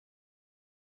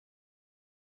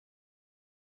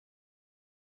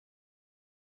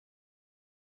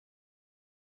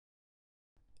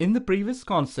In the previous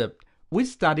concept, we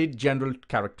studied general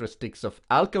characteristics of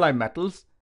alkali metals.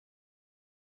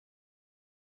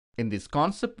 In this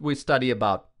concept, we study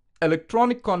about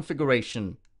electronic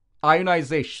configuration,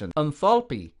 ionization,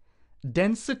 enthalpy,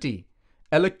 density,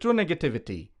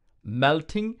 electronegativity,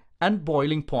 melting and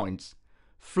boiling points,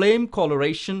 flame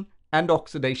coloration and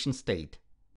oxidation state.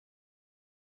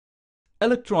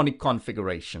 Electronic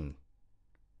configuration.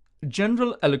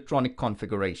 General electronic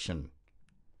configuration.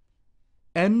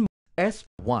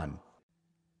 S1,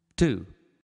 2,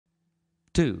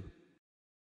 2.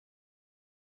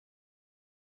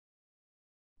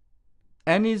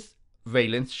 N is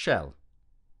valence shell.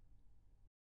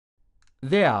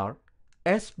 They are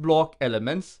S-block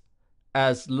elements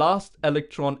as last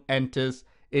electron enters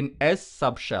in S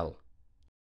subshell.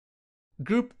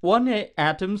 Group 1a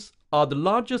atoms are the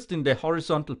largest in their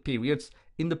horizontal periods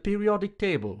in the periodic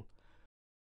table.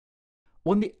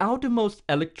 When the outermost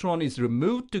electron is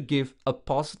removed to give a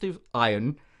positive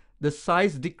ion, the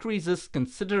size decreases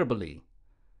considerably.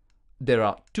 There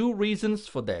are two reasons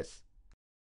for this.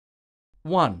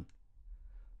 1.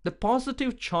 The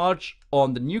positive charge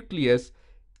on the nucleus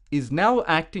is now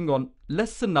acting on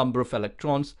lesser number of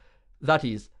electrons, that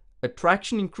is,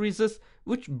 attraction increases,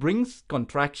 which brings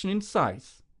contraction in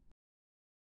size.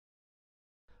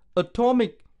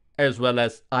 Atomic as well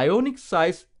as ionic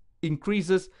size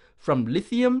increases from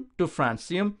lithium to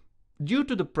francium due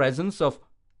to the presence of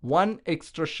one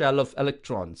extra shell of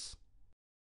electrons.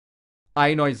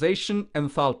 Ionization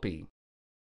enthalpy.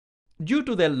 Due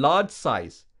to their large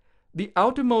size, the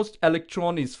outermost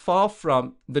electron is far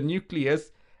from the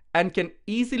nucleus and can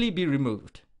easily be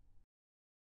removed.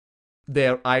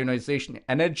 Their ionization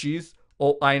energies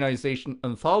or ionization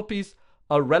enthalpies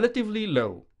are relatively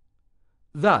low.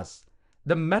 Thus,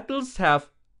 the metals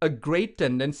have a great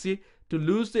tendency to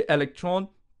lose the electron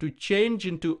to change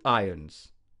into ions.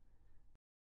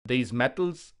 These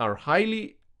metals are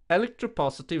highly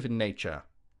electropositive in nature.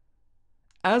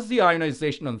 As the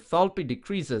ionization enthalpy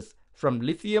decreases from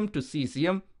lithium to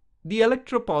cesium, the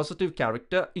electropositive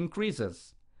character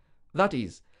increases. That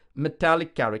is,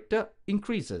 metallic character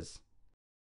increases.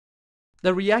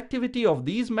 The reactivity of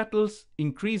these metals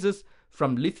increases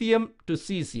from lithium to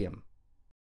cesium.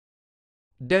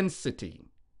 Density.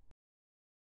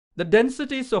 The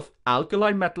densities of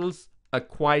alkali metals are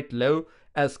quite low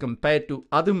as compared to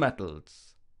other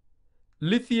metals.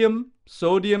 Lithium,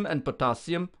 sodium and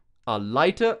potassium are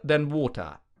lighter than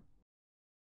water.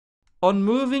 On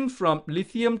moving from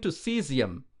lithium to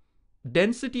cesium,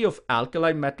 density of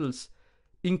alkali metals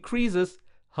increases,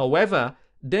 however,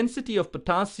 density of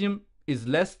potassium is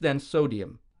less than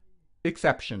sodium.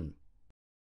 Exception.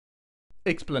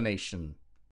 Explanation.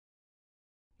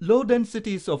 Low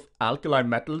densities of alkali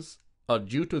metals are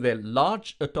due to their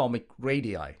large atomic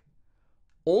radii.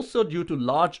 Also due to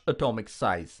large atomic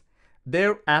size,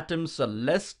 their atoms are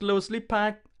less closely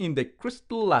packed in the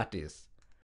crystal lattice.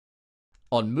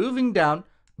 On moving down,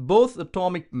 both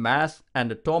atomic mass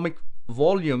and atomic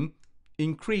volume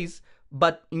increase,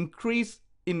 but increase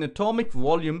in atomic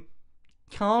volume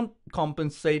can't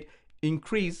compensate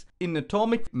increase in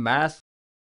atomic mass.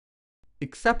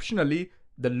 Exceptionally,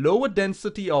 the lower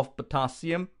density of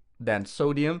potassium than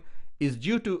sodium is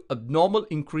due to abnormal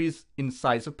increase in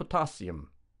size of potassium.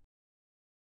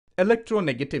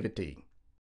 Electronegativity.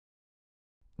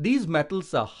 These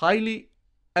metals are highly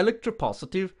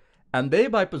electropositive and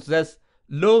thereby possess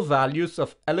low values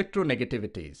of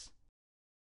electronegativities.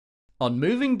 On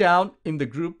moving down in the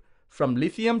group from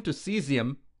lithium to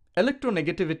cesium,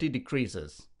 electronegativity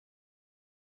decreases.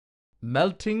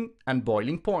 Melting and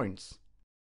boiling points.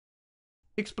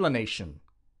 Explanation.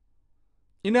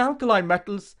 In alkali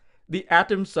metals, the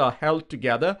atoms are held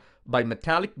together by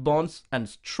metallic bonds and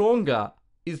stronger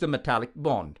is the metallic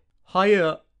bond.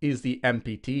 Higher is the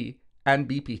MPT and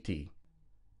BPT.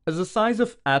 As the size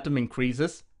of atom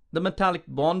increases, the metallic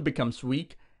bond becomes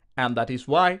weak, and that is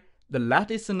why the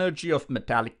lattice energy of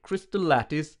metallic crystal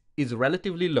lattice is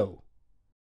relatively low.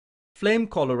 Flame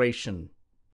coloration.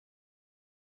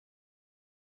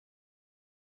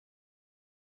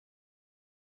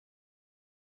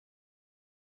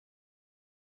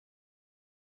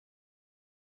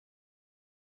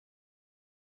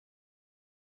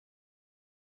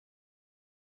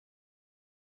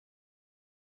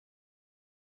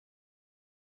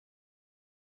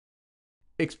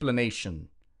 Explanation.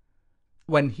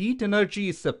 When heat energy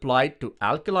is supplied to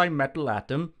alkali metal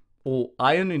atom or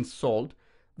ion in salt,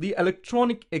 the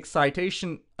electronic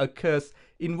excitation occurs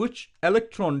in which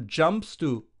electron jumps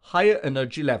to higher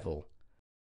energy level.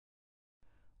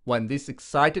 When this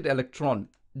excited electron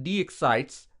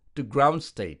de-excites to ground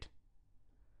state,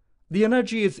 The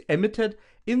energy is emitted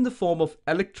in the form of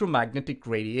electromagnetic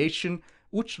radiation,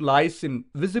 which lies in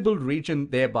visible region,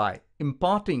 thereby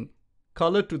imparting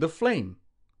color to the flame.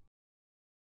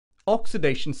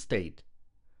 Oxidation state.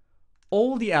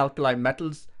 All the alkali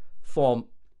metals form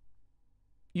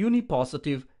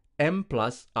unipositive M+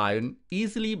 ion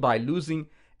easily by losing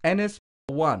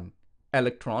Ns1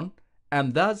 electron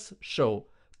and thus show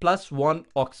 +1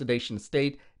 oxidation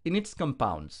state in its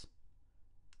compounds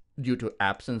due to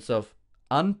absence of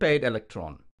unpaired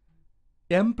electron.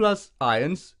 M+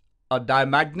 ions are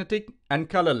diamagnetic and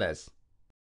colorless.